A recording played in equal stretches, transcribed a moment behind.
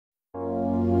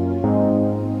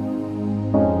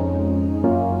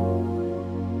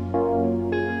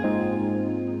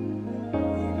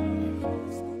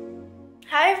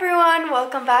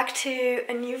welcome back to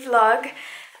a new vlog.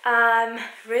 I'm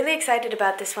really excited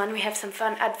about this one. We have some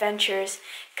fun adventures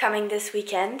coming this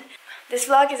weekend. This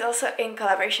vlog is also in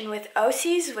collaboration with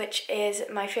OASEAS, which is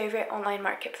my favorite online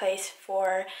marketplace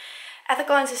for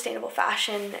ethical and sustainable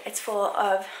fashion. It's full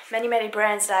of many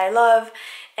brands that I love,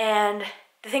 and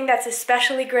the thing that's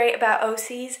especially great about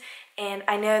OASEAS, and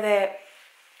I know that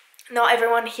not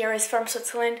everyone here is from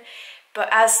Switzerland, but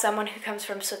as someone who comes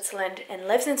from Switzerland and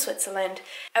lives in Switzerland,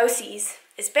 OASEAS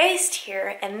is based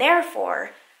here, and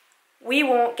therefore we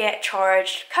won't get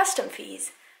charged custom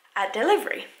fees at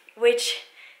delivery, which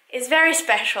is very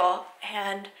special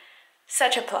and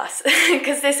such a plus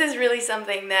because this is really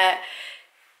something that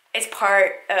is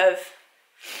part of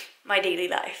my daily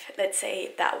life, let's say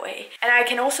it that way. And I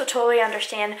can also totally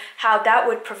understand how that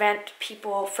would prevent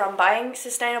people from buying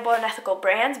sustainable and ethical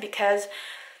brands, because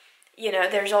you know,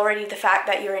 there's already the fact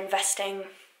that you're investing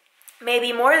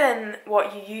maybe more than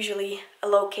what you usually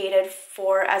allocated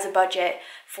for as a budget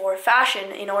for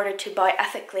fashion in order to buy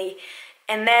ethically,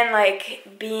 and then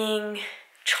like being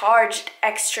charged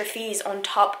extra fees on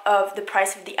top of the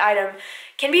price of the item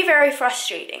can be very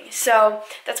frustrating. So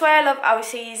that's why I love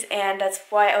OASEAS, and that's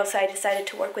why also I decided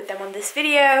to work with them on this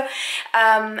video.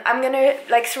 I'm gonna,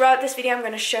 like, throughout this video I'm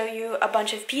gonna show you a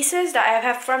bunch of pieces that I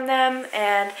have from them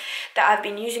and that I've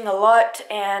been using a lot,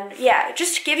 and yeah,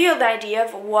 just to give you an idea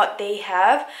of what they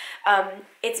have.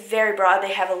 It's very broad.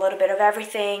 They have a little bit of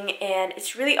everything, and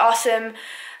it's really awesome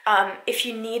if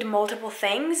you need multiple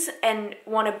things and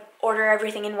want to order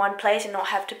everything in one place and not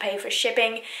have to pay for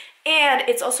shipping. And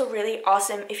it's also really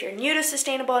awesome if you're new to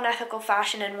sustainable and ethical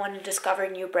fashion and want to discover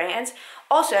new brands.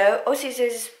 Also, OASEAS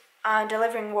is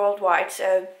delivering worldwide,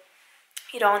 so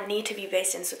you don't need to be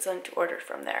based in Switzerland to order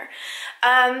from there.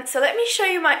 So let me show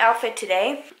you my outfit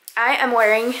today. I am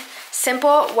wearing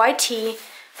simple white tee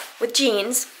with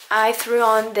jeans. I threw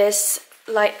on this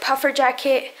light puffer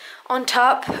jacket on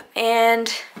top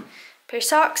and a pair of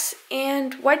socks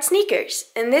and white sneakers.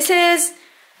 And this is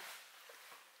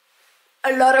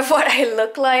a lot of what I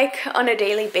look like on a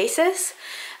daily basis.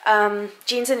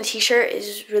 Jeans and a t-shirt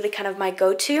is really kind of my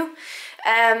go-to.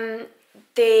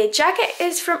 The jacket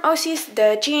is from OASEAS,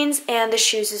 the jeans and the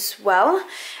shoes as well.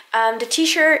 The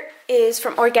t-shirt is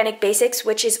from Organic Basics,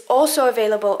 which is also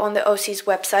available on the OASEAS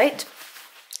website.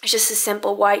 It's just a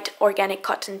simple white organic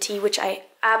cotton tee, which I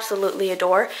absolutely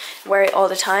adore, wear it all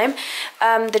the time.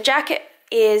 The jacket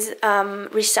is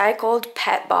recycled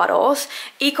PET bottles.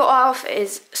 EcoAlf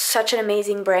is such an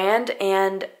amazing brand,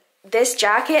 and this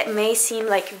jacket may seem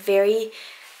like very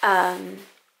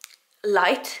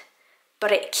light,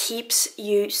 but it keeps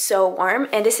you so warm.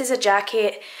 And this is a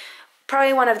jacket,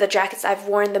 probably one of the jackets I've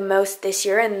worn the most this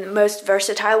year, and the most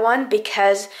versatile one,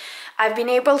 because I've been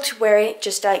able to wear it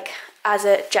just like as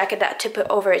a jacket that to put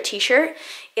over a t-shirt.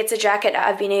 It's a jacket that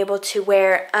I've been able to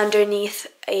wear underneath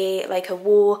a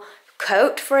wool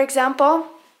coat, for example,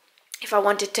 if I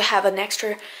wanted to have an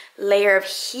extra layer of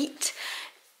heat.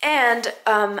 And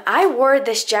I wore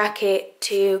this jacket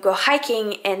to go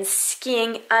hiking and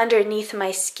skiing underneath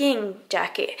my skiing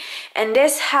jacket, and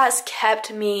this has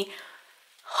kept me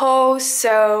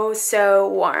so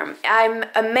warm. I'm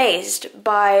amazed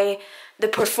by the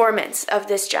performance of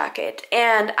this jacket,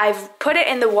 and I've put it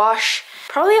in the wash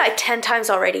probably like 10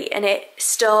 times already, and it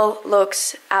still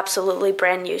looks absolutely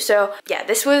brand new. So yeah,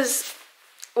 this was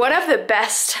one of the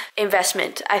best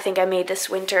investment I think I made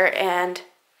this winter, and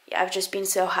yeah, I've just been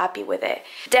so happy with it.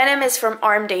 Denim is from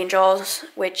Armed Angels,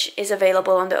 which is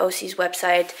available on the OASEAS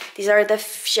website. These are the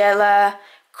Fiella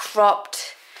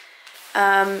cropped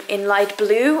in light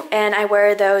blue, and I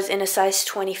wear those in a size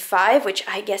 25, which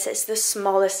I guess is the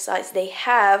smallest size they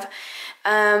have.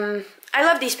 I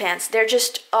love these pants. They're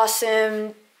just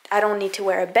awesome. I don't need to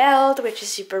wear a belt, which is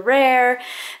super rare.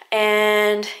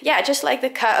 And yeah, I just like the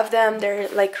cut of them. They're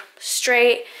like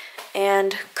straight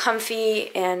and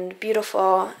comfy and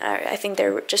beautiful. I think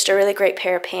they're just a really great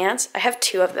pair of pants. I have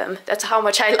two of them. That's how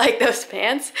much I like those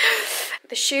pants.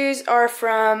 The shoes are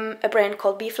from a brand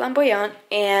called Be Flamboyant,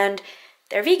 and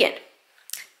they're vegan,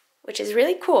 which is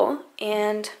really cool,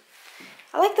 and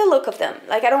I like the look of them.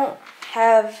 Like, I don't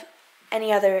have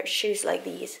any other shoes like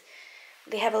these.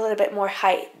 They have a little bit more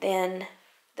height than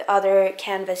the other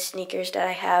canvas sneakers that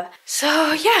I have.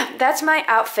 So yeah, that's my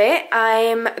outfit.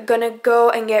 I'm gonna go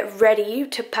and get ready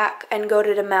to pack and go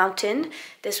to the mountain.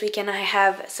 This weekend I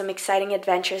have some exciting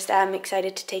adventures that I'm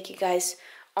excited to take you guys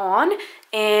on,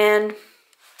 and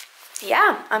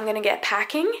yeah, I'm gonna get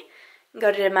packing,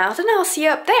 go to the mountain. I'll see you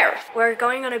up there. We're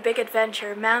going on a big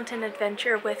adventure, mountain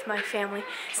adventure with my family.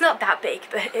 It's not that big,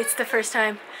 but it's the first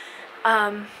time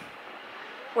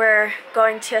we're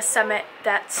going to a summit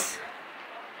that's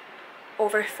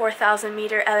over 4,000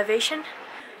 meter elevation,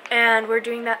 and we're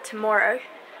doing that tomorrow.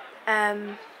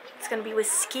 It's gonna be with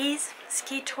skis,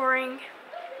 ski touring,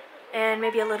 and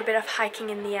maybe a little bit of hiking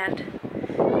in the end.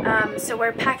 So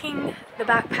we're packing the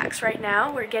backpacks right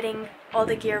now. We're getting all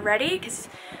the gear ready because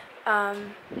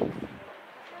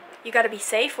you gotta be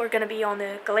safe. We're gonna be on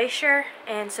the glacier,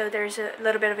 and so there's a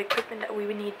little bit of equipment that we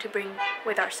would need to bring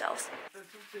with ourselves.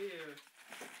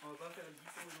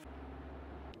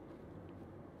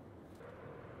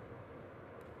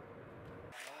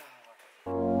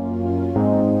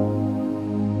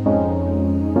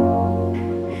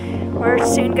 We're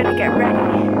soon gonna get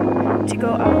ready to go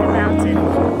up the mountain.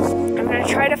 I'm gonna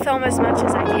try to film as much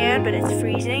as I can, but it's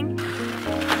freezing.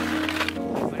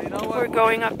 We're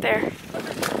going up there.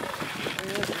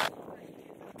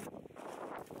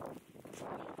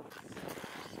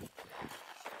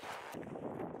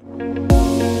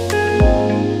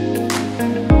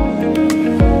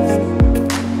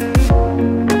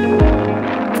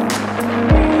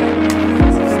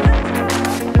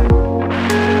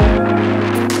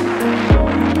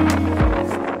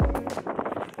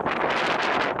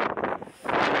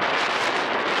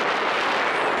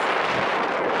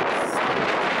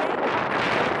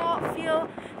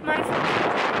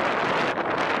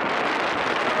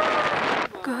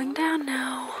 Going down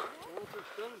now.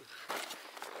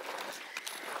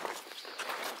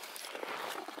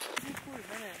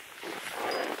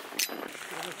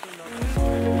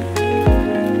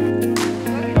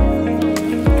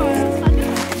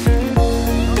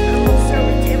 So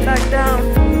we came back down.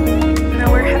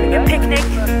 Now we're having a picnic.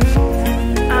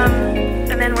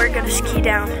 And then we're gonna ski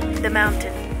down the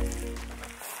mountain.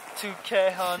 To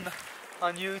Kian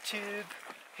on YouTube,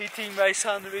 eating my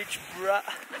sandwich, bruh.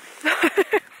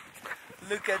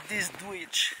 Look at this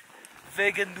Twitch,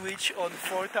 vegan Twitch on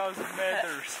 4,000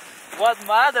 meters. What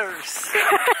matters?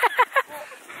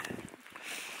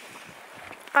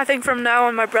 I think from now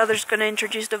on my brother's gonna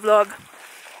introduce the vlog.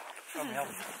 Oh merde.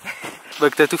 Bah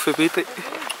que t'as tout fait péter. C'est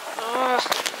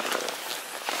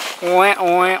pour ça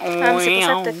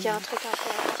peut-être qu'il y a un truc un peu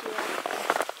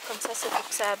comme ça, c'est pour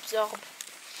que ça absorbe.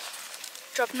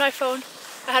 Dropped my phone.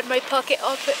 I had my pocket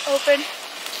open.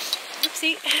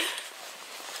 Oopsie.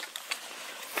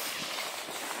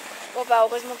 Bon bah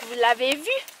heureusement que vous l'avez vu.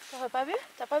 T'aurais pas vu?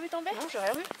 T'as pas vu tomber? Non, j'ai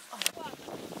rien vu. Oh.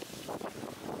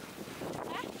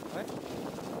 Ouais.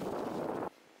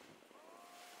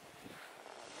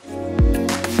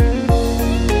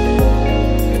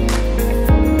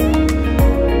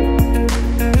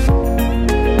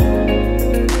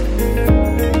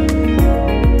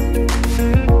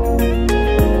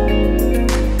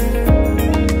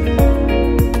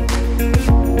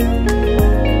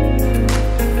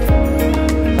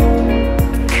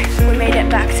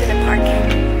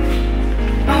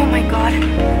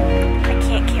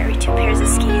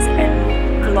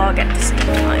 At the same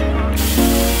time.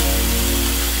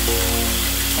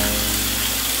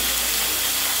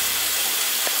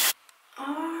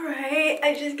 Alright,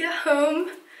 I just got home.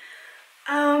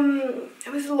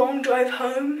 It was a long drive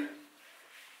home.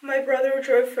 My brother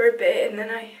drove for a bit and then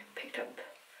I picked up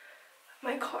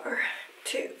my car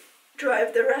to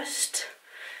drive the rest.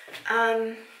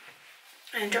 And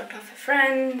dropped off a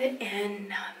friend, and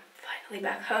now I'm finally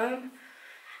back home.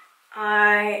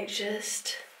 I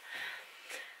just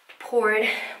poured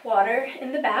water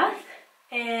in the bath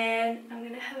and I'm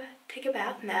gonna take a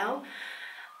bath now.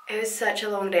 It was such a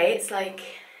long day. It's like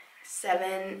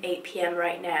 8 p.m.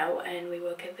 right now, and we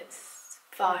woke up at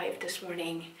 5 this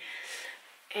morning,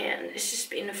 and it's just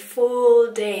been a full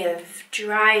day of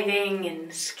driving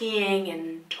and skiing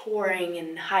and touring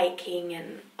and hiking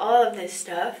and all of this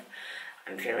stuff.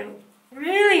 I'm feeling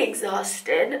really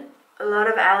exhausted. A lot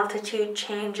of altitude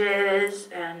changes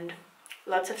and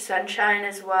lots of sunshine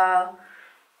as well.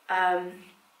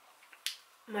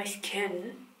 My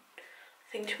skin,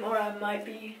 I think tomorrow I might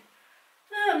be,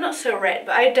 I'm not so red,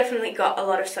 but I definitely got a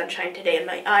lot of sunshine today and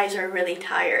my eyes are really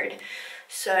tired.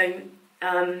 So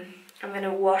I'm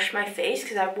gonna wash my face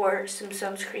because I wore some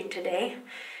sunscreen today,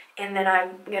 and then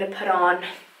I'm gonna put on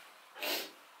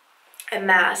a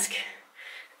mask,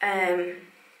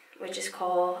 which is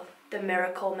called the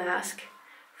Miracle Mask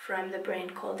from the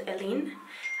brand called Eline.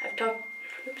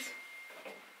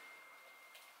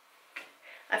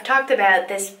 I've talked about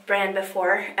this brand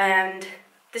before, and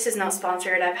this is not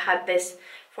sponsored. I've had this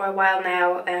for a while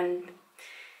now, and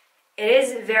it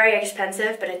is very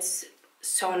expensive, but it's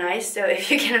so nice. So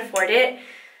if you can afford it,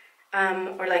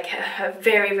 or like a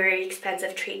very, very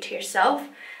expensive treat to yourself,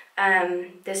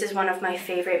 this is one of my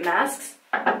favorite masks.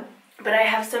 But I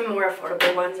have some more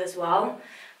affordable ones as well,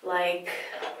 like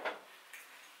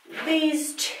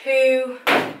these two,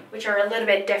 which are a little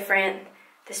bit different.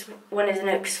 This one is an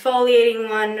exfoliating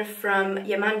one from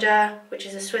Yamanja, which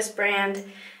is a Swiss brand,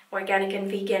 organic and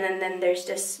vegan, and then there's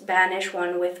this Spanish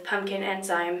one with pumpkin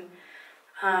enzyme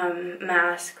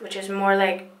mask, which is more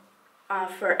like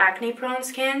for acne prone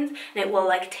skin, and it will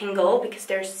like tingle because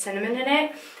there's cinnamon in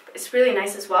it. It's really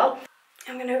nice as well.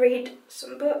 I'm gonna read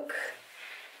some book,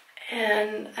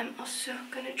 and I'm also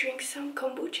gonna drink some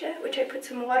kombucha, which I put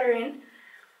some water in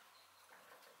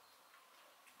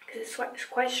because it's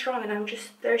quite strong and I'm just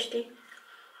thirsty.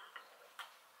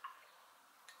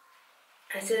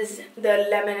 This is the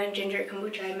lemon and ginger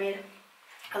kombucha I made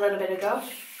a little bit ago.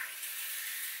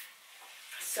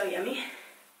 So yummy.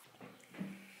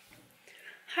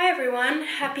 Hi everyone,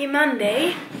 happy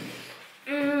Monday.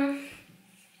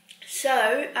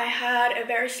 So I had a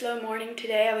very slow morning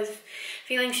today. I was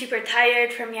feeling super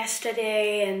tired from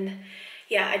yesterday, and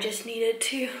yeah, I just needed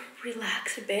to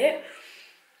relax a bit.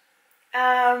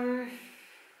 But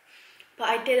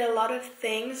I did a lot of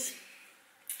things,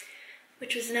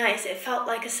 which was nice. It felt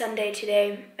like a Sunday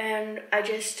today, and I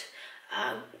just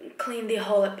cleaned the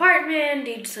whole apartment,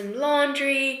 did some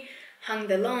laundry, hung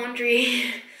the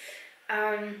laundry.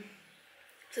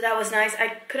 So that was nice. I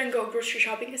couldn't go grocery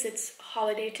shopping because it's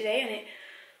holiday today and it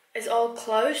is all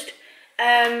closed.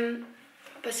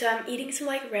 But so I'm eating some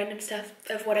like random stuff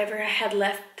of whatever I had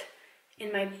left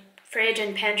in my fridge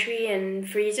and pantry and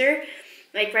freezer.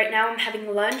 Like right now I'm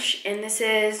having lunch, and this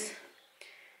is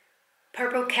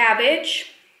purple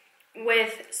cabbage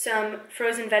with some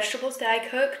frozen vegetables that I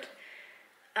cooked,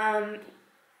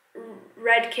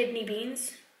 red kidney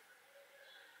beans,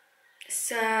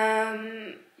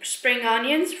 some spring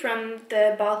onions from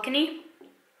the balcony,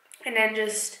 and then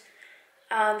just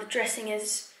the dressing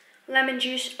is lemon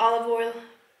juice, olive oil,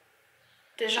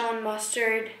 Dijon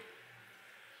mustard,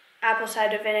 apple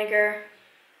cider vinegar,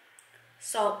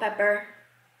 salt, pepper,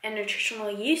 and nutritional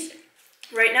yeast.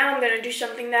 Right now I'm going to do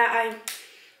something that I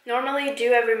normally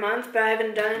do every month, but I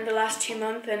haven't done in the last 2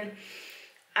 months, and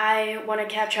I want to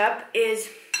catch up, is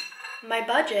my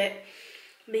budget,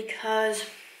 because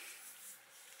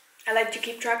I like to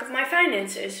keep track of my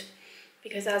finances,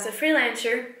 because as a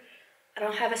freelancer, I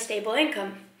don't have a stable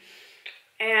income,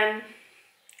 and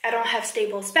I don't have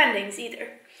stable spendings either.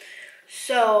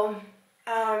 So,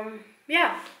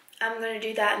 yeah, I'm gonna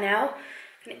do that now.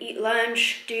 I'm gonna eat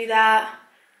lunch, do that,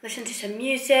 listen to some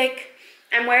music.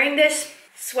 I'm wearing this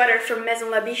sweater from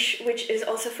Maison La Biche, which is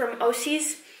also from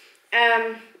OASEAS.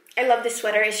 I love this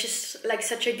sweater. It's just like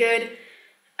such a good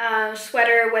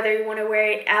sweater, whether you want to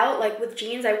wear it out like with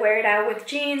jeans. I wear it out with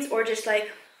jeans, or just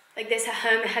like this at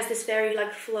home. It has this very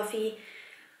like fluffy,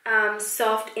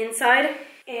 soft inside,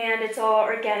 and it's all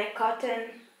organic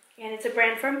cotton, and it's a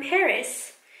brand from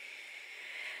Paris.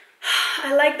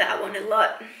 I like that one a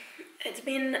lot. It's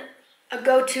been a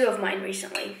go-to of mine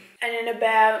recently. And in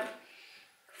about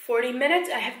 40 minutes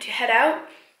I have to head out.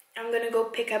 I'm gonna go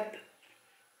pick up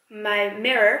my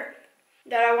mirror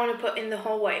that I want to put in the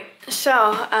hallway. So,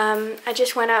 I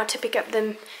just went out to pick up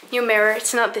the new mirror.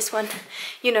 It's not this one.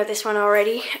 You know this one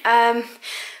already.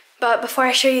 But before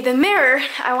I show you the mirror,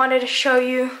 I wanted to show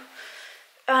you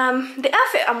the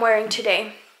outfit I'm wearing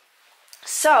today.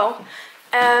 So,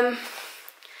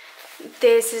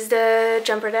 this is the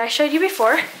jumper that I showed you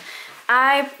before.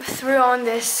 I threw on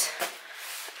this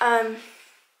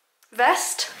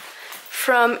vest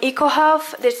from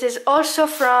EcoHealth. This is also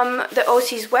from the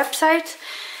OASEAS website,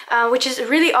 which is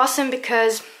really awesome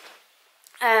because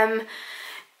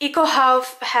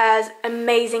EcoHealth has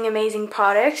amazing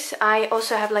products. I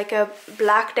also have like a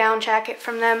black down jacket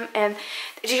from them, and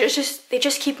they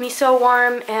just keep me so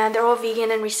warm, and they're all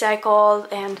vegan and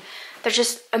recycled, and they're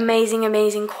just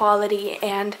amazing quality,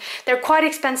 and they're quite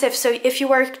expensive. So if you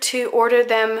were to order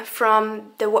them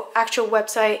from the actual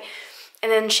website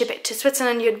and then ship it to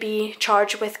Switzerland, you'd be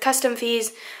charged with custom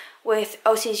fees. With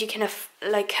OASEAS, you can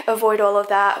avoid all of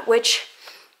that, which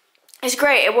is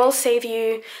great. It will save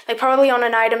you, like probably on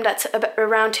an item that's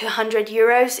around 200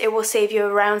 euros, it will save you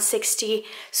around 60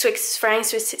 Swiss francs,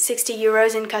 60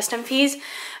 euros in custom fees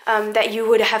that you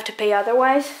would have to pay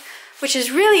otherwise, which is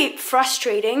really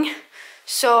frustrating.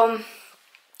 So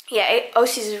yeah,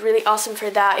 OASEAS is really awesome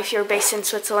for that if you're based in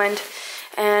Switzerland.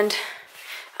 And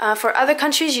for other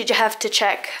countries, you have to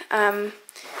check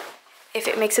if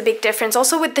it makes a big difference.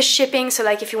 Also with the shipping, so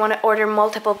like if you want to order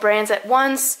multiple brands at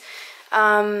once,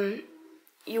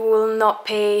 you will not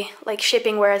pay like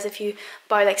shipping, whereas if you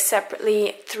buy like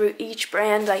separately through each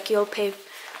brand, like you'll pay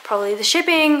probably the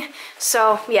shipping.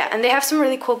 So yeah, and they have some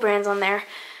really cool brands on there.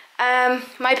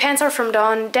 My pants are from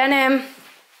Dawn Denim.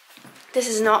 This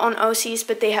is not on OASEAS,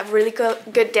 but they have really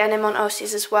good denim on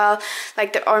OASEAS as well,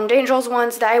 like the Armed Angels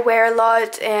ones that I wear a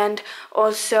lot, and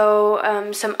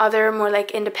also some other more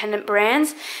like independent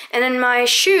brands. And then my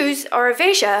shoes are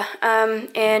OASEAS,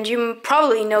 and you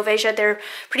probably know OASEAS. They're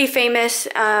pretty famous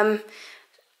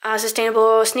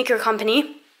sustainable sneaker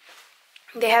company.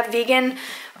 They have vegan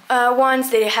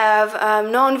ones, they have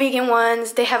non-vegan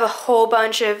ones, they have a whole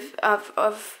bunch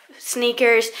of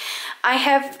sneakers. I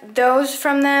have those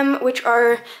from them, which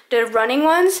are the running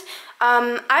ones.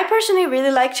 I personally really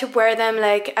like to wear them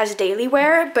like as daily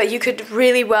wear, but you could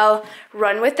really well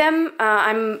run with them.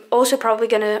 I'm also probably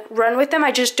gonna run with them.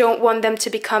 I just don't want them to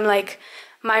become like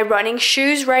my running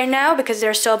shoes right now because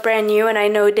they're still brand new, and I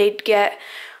know they'd get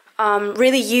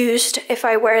really used if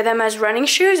I wear them as running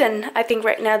shoes, and I think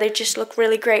right now they just look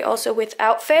really great also with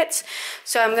outfits.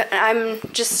 So I'm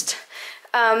just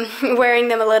wearing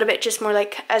them a little bit just more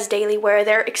like as daily wear.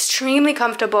 They're extremely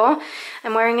comfortable.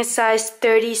 I'm wearing a size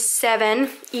 37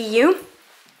 EU.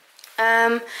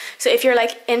 So if you're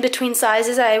like in between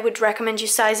sizes, I would recommend you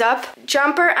size up.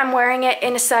 Jumper, I'm wearing it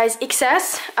in a size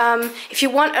XS. If you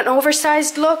want an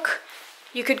oversized look,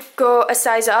 you could go a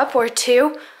size up or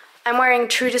 2. I'm wearing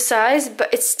true to size,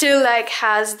 but it still like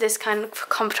has this kind of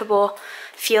comfortable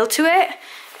feel to it.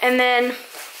 And then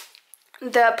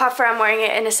the puffer, I'm wearing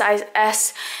it in a size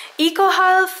S. Eco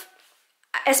Health,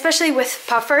 especially with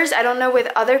puffers, I don't know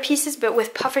with other pieces, but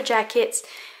with puffer jackets,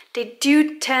 they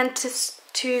do tend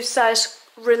to size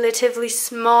relatively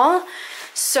small.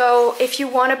 So if you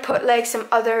want to put like some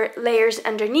other layers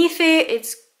underneath it,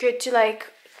 it's good to like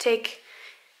take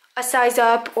a size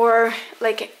up or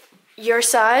like your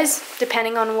size,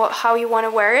 depending on how you want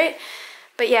to wear it.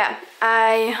 But yeah,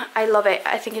 I love it.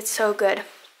 I think it's so good.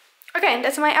 Okay,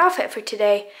 that's my outfit for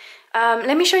today.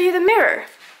 Let me show you the mirror.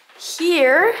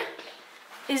 Here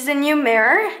is the new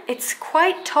mirror. It's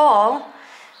quite tall.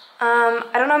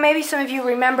 I don't know, maybe some of you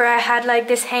remember I had like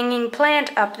this hanging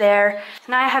plant up there.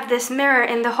 Now I have this mirror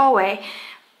in the hallway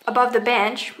above the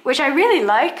bench, which I really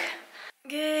like.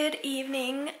 Good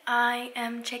evening. I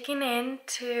am checking in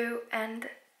to end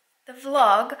the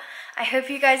vlog. I hope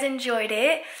you guys enjoyed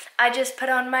it. I just put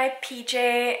on my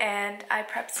PJ and I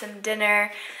prepped some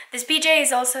dinner. This PJ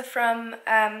is also from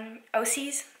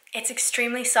OASEAS. It's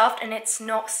extremely soft and it's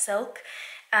not silk.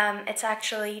 It's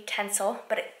actually tencel,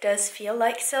 but it does feel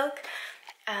like silk.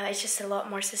 It's just a lot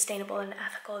more sustainable and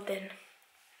ethical than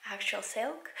actual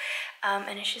silk.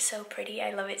 And it's just so pretty.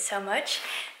 I love it so much.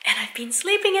 And I've been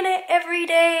sleeping in it every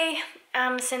day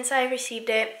since I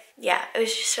received it. Yeah, it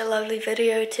was just a lovely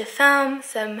video to film,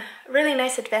 some really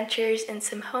nice adventures and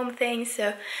some home things.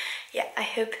 So yeah, I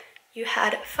hope you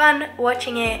had fun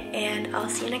watching it, and I'll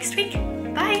see you next week.